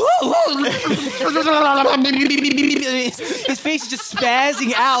he's like, his face is just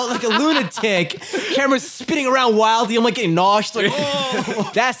spazzing out like a lunatic. Camera's spinning around wildly. I'm like getting nauseous.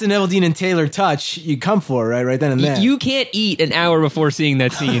 Like, that's the Neville Dean and Taylor touch you come for, right then and there. You can't eat an hour before seeing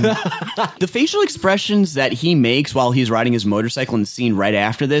that scene. The facial expressions that he makes while he's riding his motorcycle in the scene right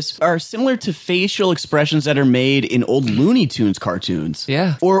after this are similar to facial expressions that are made in old Looney Tunes cartoons.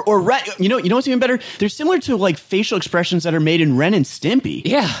 Yeah. Or you know what's even better? They're similar to like facial expressions that are made in Ren and Stimpy.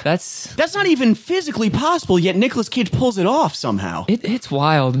 Yeah, that's not even physically possible, yet Nicolas Cage pulls it off somehow. It's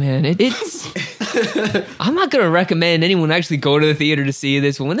wild, man. It's I'm not gonna recommend anyone actually go to the theater to see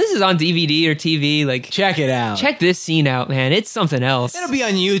this, but when this is on DVD or TV, like check it out. Check this scene out, man. It's something else. It'll be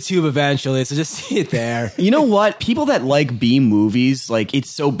on YouTube eventually, so just see it there. You know what? People that like B movies, like it's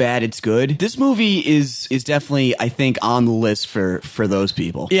so bad it's good. This movie is definitely, I think, on the list for those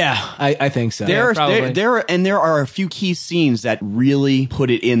people. Yeah, I think so. There are a few key scenes that really put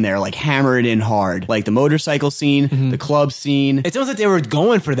it in there, like hammer it in hard, like the motorcycle scene, the club scene. It's almost like they were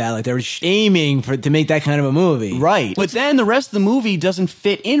going for that, like they were aiming to make that kind of a movie, right? But then the rest of the movie doesn't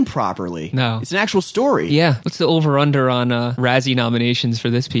fit in properly. No, it's an actual story. Yeah. What's the over/under on Razzie nominations for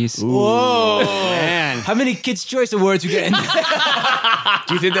this piece? Ooh. Whoa, man! How many Kids' Choice Awards you getting?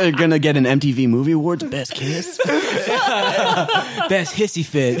 Do you think they're gonna get an MTV Movie Awards Best Kiss? Best Hissy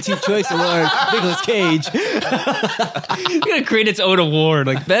Fit, Teen Choice Award, Nicolas Cage. It's gonna create its own award,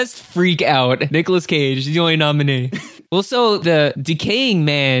 like Best Freak Out. Nicolas Cage, the only nominee. Well, so the decaying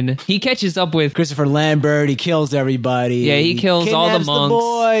man, he catches up with Christopher Lambert. He kills everybody. Yeah, he kills all the monks. The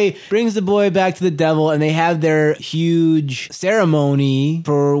boy, brings the boy back to the devil, and they have their huge ceremony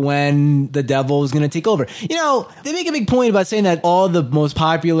for when the devil is going to take over. You know, they make a big point about saying that all the most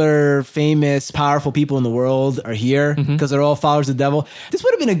popular, famous, powerful people in the world are here because they're all followers of the devil. This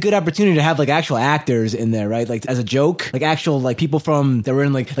would have been a good opportunity to have like actual actors in there, right? Like as a joke, like actual like people from that were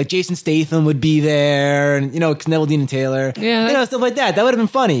in like Jason Statham would be there, and Neville Dean and Taylor. Yeah, stuff like that. That would have been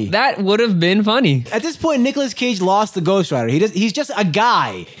funny. That would have been funny. At this point, Nicolas Cage lost the Ghost Rider. He's just a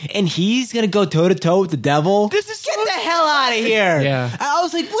guy, and he's gonna go toe to toe with the devil. Get the hell out of here! Yeah, I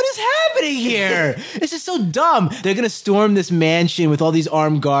was like, what is happening here? This is so dumb. They're gonna storm this mansion with all these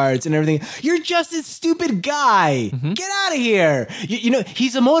armed guards and everything. You're just a stupid guy. Get out of here. You know,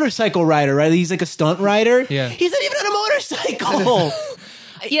 he's a motorcycle rider, right? He's like a stunt rider. Yeah, he's not even on a motorcycle.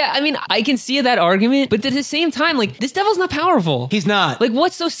 Yeah, I mean, I can see that argument, but at the same time, like, this devil's not powerful. He's not. Like,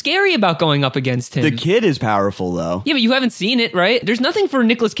 what's so scary about going up against him? The kid is powerful, though. Yeah, but you haven't seen it, right? There's nothing for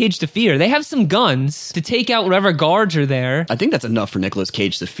Nicolas Cage to fear. They have some guns to take out whatever guards are there. I think that's enough for Nicolas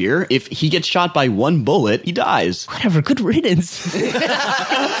Cage to fear. If he gets shot by one bullet, he dies. Whatever, good riddance.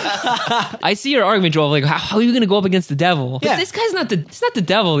 I see your argument, Joel. Like, how are you going to go up against the devil? Yeah. But this guy's not the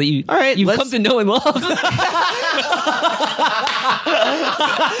devil that you've come to know and love.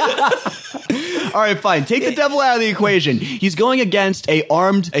 All right, fine. Take the devil out of the equation. He's going against a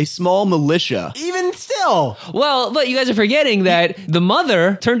small militia. Even still. Well, but you guys are forgetting that the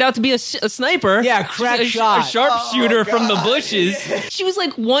mother turned out to be a sniper. Yeah, crack shot. A sharpshooter from the bushes. She was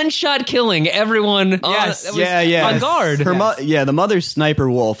like one-shot killing everyone on guard. The mother's sniper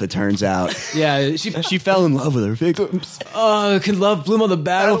wolf, it turns out. Yeah, she fell in love with her victims. Can love bloom on the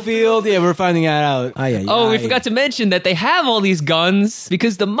battlefield? Yeah, we're finding that out. We forgot to mention that they have all these guns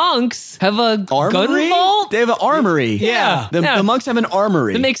because the monks have a gun vault. They have an armory. Yeah. The monks have an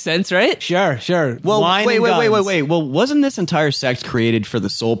armory. That makes sense, right? Sure. Well, wine and guns. Wait. Well, wasn't this entire sect created for the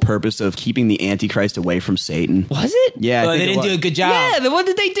sole purpose of keeping the Antichrist away from Satan? Was it? Yeah, They didn't do a good job. Yeah, then what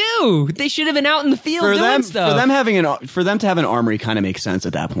did they do? They should have been out in the field doing stuff. For them to have an armory kind of makes sense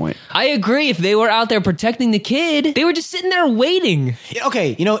at that point. I agree. If they were out there protecting the kid, they were just sitting there waiting.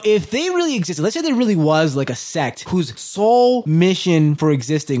 Okay, if they really existed, let's say there really was like a sect whose sole mission for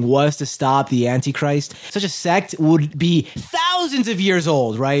existing was to stop the Antichrist, such a sect would be thousands of years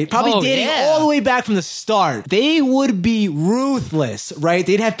old, right? Probably dating all the way back from the start. They would be ruthless, right?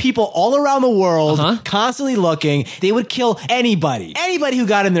 They'd have people all around the world constantly looking. They would kill anybody who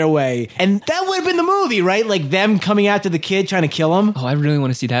got in their way. And that would have been the movie, right? Like them coming after the kid trying to kill him. Oh, I really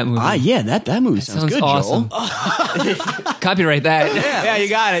want to see that movie. Yeah, that movie sounds good, awesome. Joel. Copyright that. Yeah, you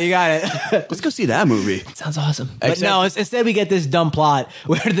got it. Let's go see that movie. Sounds awesome. But no, instead we get this dumb plot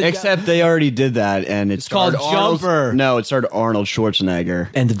where Except they already did that, and it's called Jumper. No, it starred Arnold Schwarzenegger.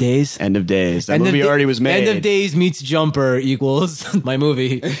 End of Days. End of Days. That movie already was made. End of Days meets Jumper equals my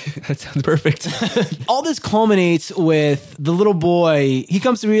movie. That sounds perfect. All this culminates with the little boy. He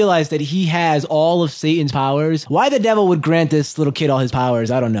comes to realize that he has all of Satan's powers. Why the devil would grant this little kid all his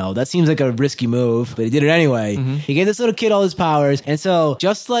powers, I don't know. That seems like a risky move, but he did it anyway. He gave this little kid all his powers, and so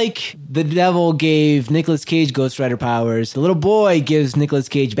just like the devil gave Nicolas Cage Ghost Rider powers, the little boy gives Nicolas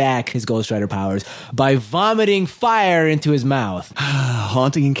Cage back his Ghost Rider powers by vomiting fire into his mouth.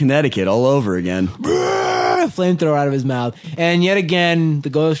 Haunting in Connecticut all over again. Flamethrower out of his mouth. And yet again, the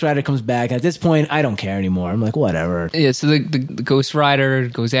Ghost Rider comes back. At this point, I don't care anymore. I'm like, whatever. Yeah, so the Ghost Rider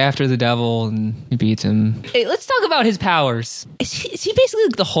goes after the devil and he beats him. Hey, let's talk about his powers. Is he basically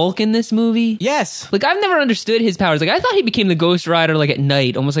like the Hulk in this movie? Yes. Like, I've never understood his powers. Like, I thought he became the Ghost Rider like at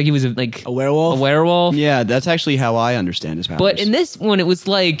night, almost like he was a werewolf. A werewolf. Yeah, that's actually how I understand his powers. But in this one, it would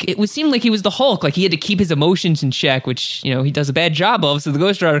seem like he was the Hulk. Like, he had to keep his emotions in check, which, he does a bad job of, so the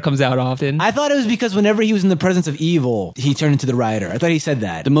Ghost Rider comes out often. I thought it was because whenever he was in the presence of evil, he turned into the Rider. I thought he said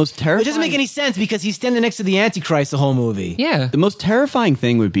that. The most terrifying... It doesn't make any sense because he's standing next to the Antichrist the whole movie. Yeah. The most terrifying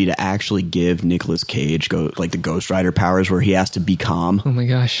thing would be to actually give Nicolas Cage the Ghost Rider powers where he has to be calm. Oh my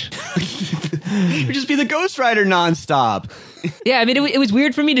gosh. He would just be the Ghost Rider nonstop. Yeah, I mean, it was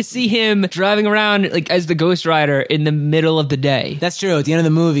weird for me to see him driving around like as the Ghost Rider in the middle of the day. That's true. At the end of the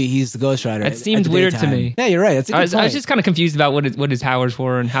movie, he's the Ghost Rider. That seems weird to me. Yeah, you're right. That's a good point. I was just kind of confused about what his powers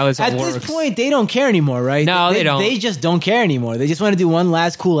were and how this all works. At this point, they don't care anymore, right? No, they don't. They just don't care anymore. They just want to do one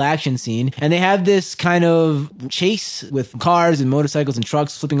last cool action scene, and they have this kind of chase with cars and motorcycles and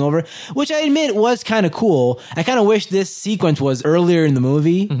trucks flipping over, which I admit was kind of cool. I kind of wish this sequence was earlier in the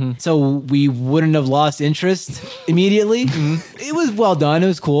movie, so we wouldn't have lost interest immediately. It was well done. It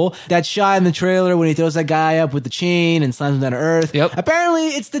was cool. That shot in the trailer when he throws that guy up with the chain and slams him down to earth. Yep. Apparently,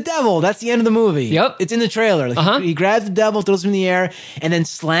 it's the devil. That's the end of the movie. Yep. It's in the trailer. Like, he grabs the devil, throws him in the air, and then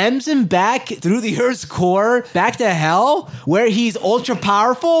slams him back through the Earth's core, back to hell, where he's ultra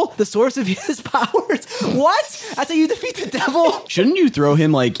powerful, the source of his powers. What? That's how you defeat the devil? Shouldn't you throw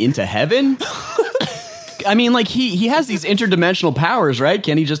him, into heaven? I mean, he has these interdimensional powers, right?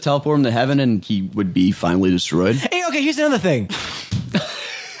 Can't he just teleport him to heaven and he would be finally destroyed? Hey, okay, here's another thing.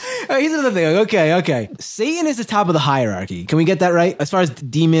 Here's another thing. Okay. Satan is the top of the hierarchy. Can we get that right? As far as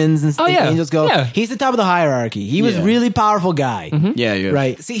demons and angels go, he's the top of the hierarchy. He was a really powerful guy. Yeah.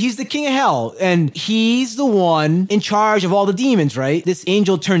 Right. See, he's the king of hell, and he's the one in charge of all the demons, right? This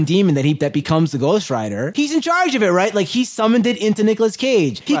angel turned demon that becomes the Ghost Rider. He's in charge of it, right? Like, he summoned it into Nicolas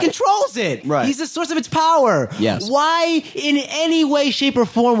Cage. He controls it. Right. He's the source of its power. Yes. Why, in any way, shape, or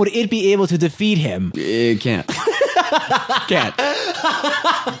form, would it be able to defeat him? It can't. Can't.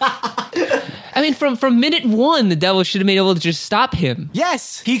 I mean, from minute one, the devil should have been able to just stop him.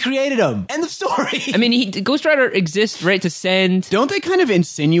 Yes, he created him. End of story. I mean, Ghost Rider exists, right, to send... Don't they kind of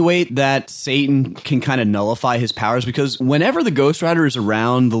insinuate that Satan can kind of nullify his powers? Because whenever the Ghost Rider is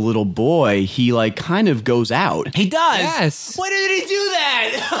around the little boy, he, kind of goes out. He does? Yes. Why did he do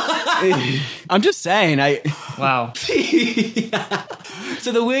that? I'm just saying, Wow.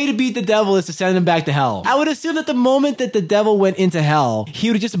 So the way to beat the devil is to send him back to hell. I would assume that the moment that the devil went into hell, he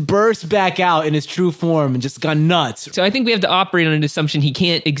would have just burst back out in his true form and just gone nuts. So I think we have to operate on an assumption he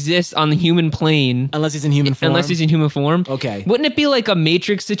can't exist on the human plane. Unless he's in human form? Unless he's in human form. Okay. Wouldn't it be like a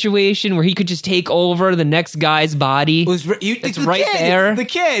Matrix situation where he could just take over the next guy's body? It's the right kid, there. The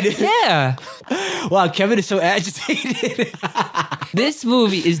kid. Yeah. Wow, Kevin is so agitated. This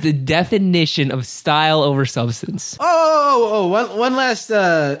movie is the definition of style over substance. One last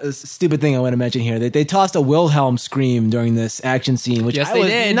stupid thing I want to mention here. They tossed a Wilhelm scream during this action scene, which I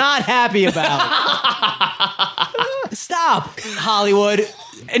was not happy about. Stop, Hollywood.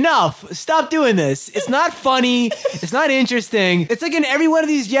 Enough. Stop doing this. It's not funny. It's not interesting. It's like in every one of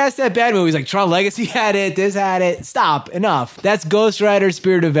these Yes, That Bad movies, like Tron Legacy had it, this had it. Stop. Enough. That's Ghost Rider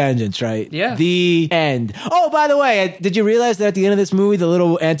Spirit of Vengeance, right? Yeah. The end. Oh, by the way, did you realize that at the end of this movie, the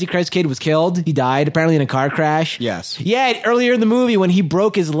little Antichrist kid was killed? He died, apparently in a car crash. Yes. Yeah, earlier in the movie when he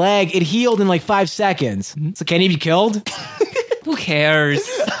broke his leg, it healed in like 5 seconds. So can he be killed? Who cares?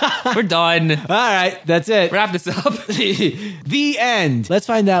 We're done. All right, that's it. Wrap this up. The end. Let's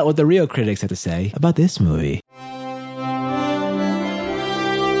find out what the real critics have to say about this movie.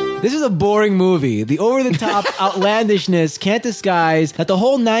 This is a boring movie. The over-the-top outlandishness can't disguise that the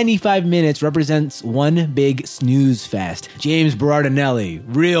whole 95 minutes represents one big snooze fest. James Berardinelli,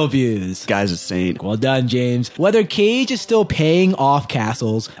 real views. Guy's a saint. Well done, James. Whether Cage is still paying off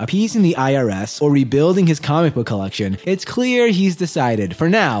castles, appeasing the IRS, or rebuilding his comic book collection, it's clear he's decided, for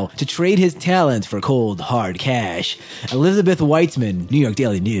now, to trade his talent for cold, hard cash. Elizabeth Weitzman, New York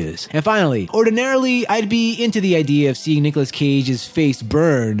Daily News. And finally, ordinarily, I'd be into the idea of seeing Nicolas Cage's face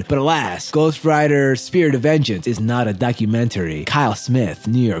burn, but alas, Ghost Rider Spirit of Vengeance is not a documentary. Kyle Smith,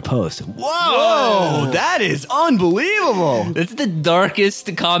 New York Post. Whoa, that is unbelievable. That's the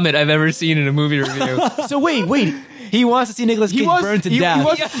darkest comment I've ever seen in a movie review. So wait. He wants to see Nicolas Cage burn to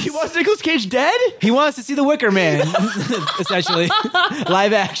death. He wants Nicolas Cage dead? He wants to see the Wicker Man, essentially.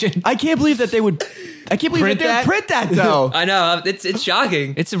 Live action. I can't believe that they would... I can't believe they would print that, though. I know. It's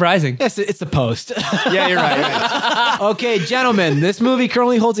shocking. It's surprising. Yes, it's the Post. Yeah, you're right. Okay, gentlemen, this movie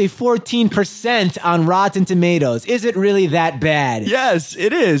currently holds a 14% on Rotten Tomatoes. Is it really that bad? Yes,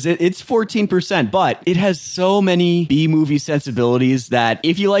 it is. It's 14%, but it has so many B-movie sensibilities that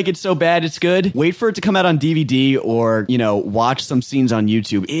if you like it so bad it's good, wait for it to come out on DVD or, watch some scenes on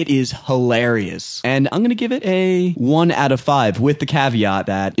YouTube. It is hilarious. And I'm going to give it a 1 out of 5 with the caveat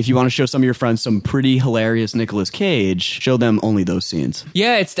that if you want to show some of your friends some pretty hilarious Nicolas Cage, show them only those scenes.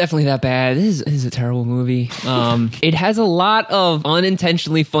 Yeah, it's definitely that bad. This is a terrible movie. It has a lot of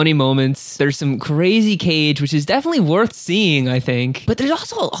unintentionally funny moments. There's some crazy Cage, which is definitely worth seeing, I think. But there's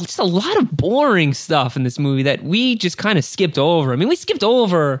also just a lot of boring stuff in this movie that we just kind of skipped over. I mean, we skipped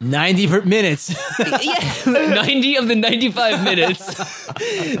over 90 minutes. Yeah, 90 of the 95 minutes.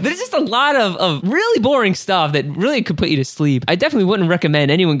 There's just a lot of really boring stuff that really could put you to sleep. I definitely wouldn't recommend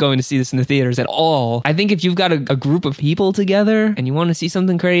anyone going to see this in the theaters at all. I think if you've got a group of people together and you want to see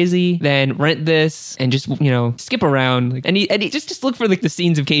something crazy, then rent this and just, skip around. And just look for the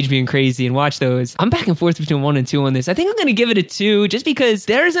scenes of Cage being crazy and watch those. I'm back and forth between 1 and 2 on this. I think I'm going to give it a 2 just because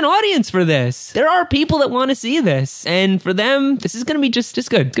there's an audience for this. There are people that want to see this. And for them, this is going to be just good. It's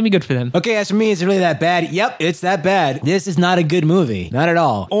going to be good for them. Okay, as for me, is it really that bad? Yep, it's that bad. This is not a good movie. Not at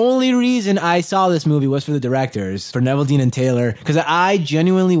all. Only reason I saw this movie was for the directors, for Neville Dean and Taylor, because I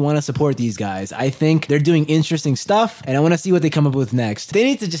genuinely want to support these guys. I think they're doing interesting stuff, and I want to see what they come up with next. They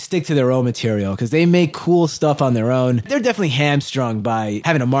need to just stick to their own material, because they make cool stuff on their own. They're definitely hamstrung by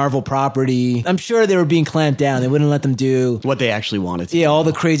having a Marvel property. I'm sure they were being clamped down. They wouldn't let them do what they actually wanted to. Yeah, all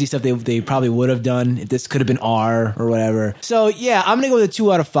the crazy stuff they probably would have done if this could have been R or whatever. So yeah, I'm gonna go with a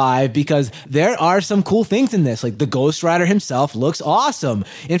 2 out of 5 because there are some cool things in this. Like the Ghost Rider himself looks awesome.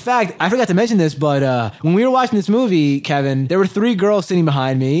 In fact, I forgot to mention this, but when we were watching this movie, Kevin, there were 3 girls sitting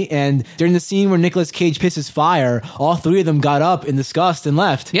behind me, and during the scene where Nicolas Cage pisses fire, all 3 of them got up in disgust and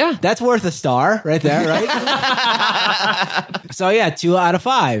left. Yeah. That's worth a star right there, right? So yeah, 2 out of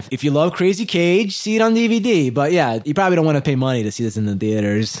 5. If you love Crazy Cage, see it on DVD. But yeah, you probably don't want to pay money to see this in the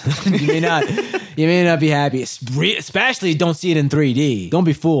theaters. You may not be happy. Especially don't see it in 3D. Don't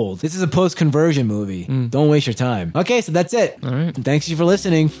be fooled. This is a post-conversion movie. Don't waste your time. Okay, so that's it. All right. Thanks you for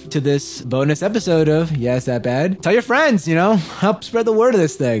listening to this bonus episode of Yeah, It's That Bad. Tell your friends, help spread the word of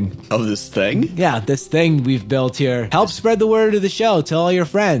this thing. Of this thing? Yeah, this thing we've built here. Help spread the word of the show. Tell all your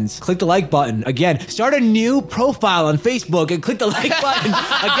friends. Click the like button. Again, start a new profile on Facebook and click the like button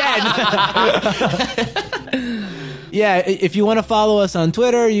again. Yeah, if you want to follow us on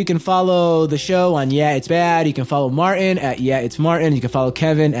Twitter, you can follow the show on Yeah, It's Bad. You can follow Martin at Yeah, It's Martin. You can follow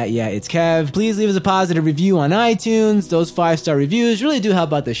Kevin at Yeah, It's Kev. Please leave us a positive review on iTunes. Those 5-star reviews really do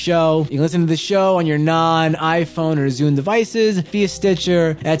help out the show. You can listen to the show on your non-iPhone or Zune devices via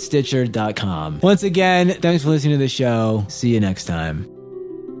Stitcher at Stitcher.com. Once again, thanks for listening to the show. See you next time.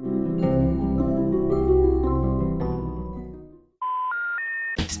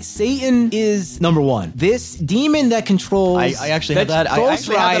 Satan is number 1. This demon that controls... I actually have that. I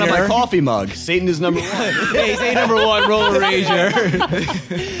actually have that on my coffee mug. Satan is number 1. Hey, Satan number 1, Roller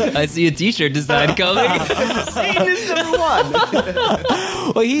Rager. I see a t-shirt design coming. Satan is number 1.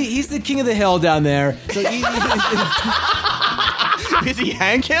 Well, he's the king of the hill down there. So is he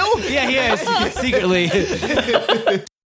Hank Hill? Yeah, he is. Secretly.